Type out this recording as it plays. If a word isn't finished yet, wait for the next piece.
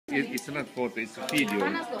It's not photo, it's a video.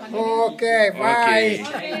 Okay, bye.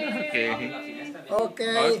 Okay.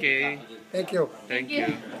 Okay. Okay. Thank you. Thank you.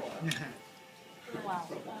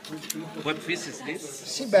 What fish is this?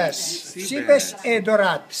 Sea bass. Sea Sea bass. bass e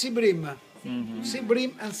dorat. Sea bream. Sea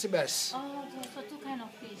bream and sea bass. Oh, so two kind of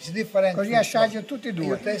fish. It's different. Così fish, assaggio no? tutti e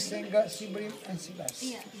You're due. tasting sea bream and sea bass.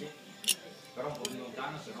 Yeah.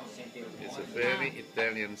 It's a very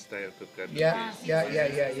Italian style to cut. Yeah.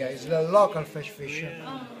 It's the local fish.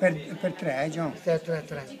 Per tre, John.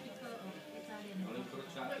 Tre.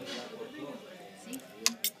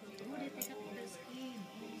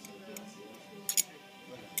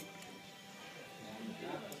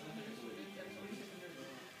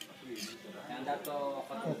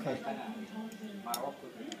 Ok.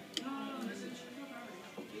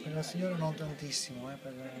 Per la signora non tantissimo,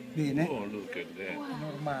 per Bene. Oh, look at that.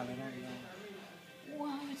 normale, no?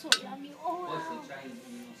 Wow, it's so yummy. Oh, wow.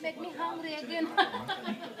 Make me hungry again.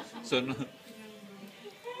 So no,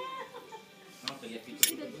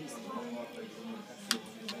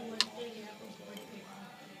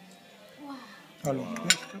 Allora,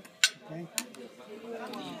 questo. Ok.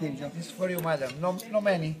 Quindi, John. This is for you, madam. No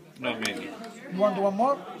many? not many. You want one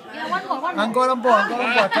more? Yeah, one more. Ancora un po'.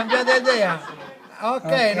 Cambiate idea.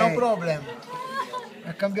 Ok, no Ok. problem.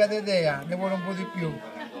 Ha cambiato idea, ne vuole un po' di più.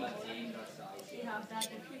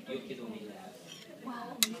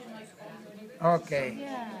 Ok.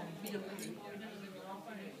 Yeah.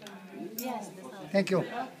 Yes, that's all. Thank you.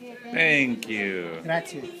 Thank you.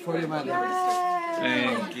 Grazie. For you, madam.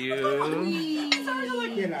 Thank you.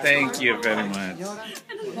 Thank you very much.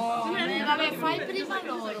 Vabbè, fai prima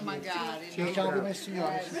loro magari. Ciao come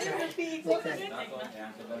signore. Ok.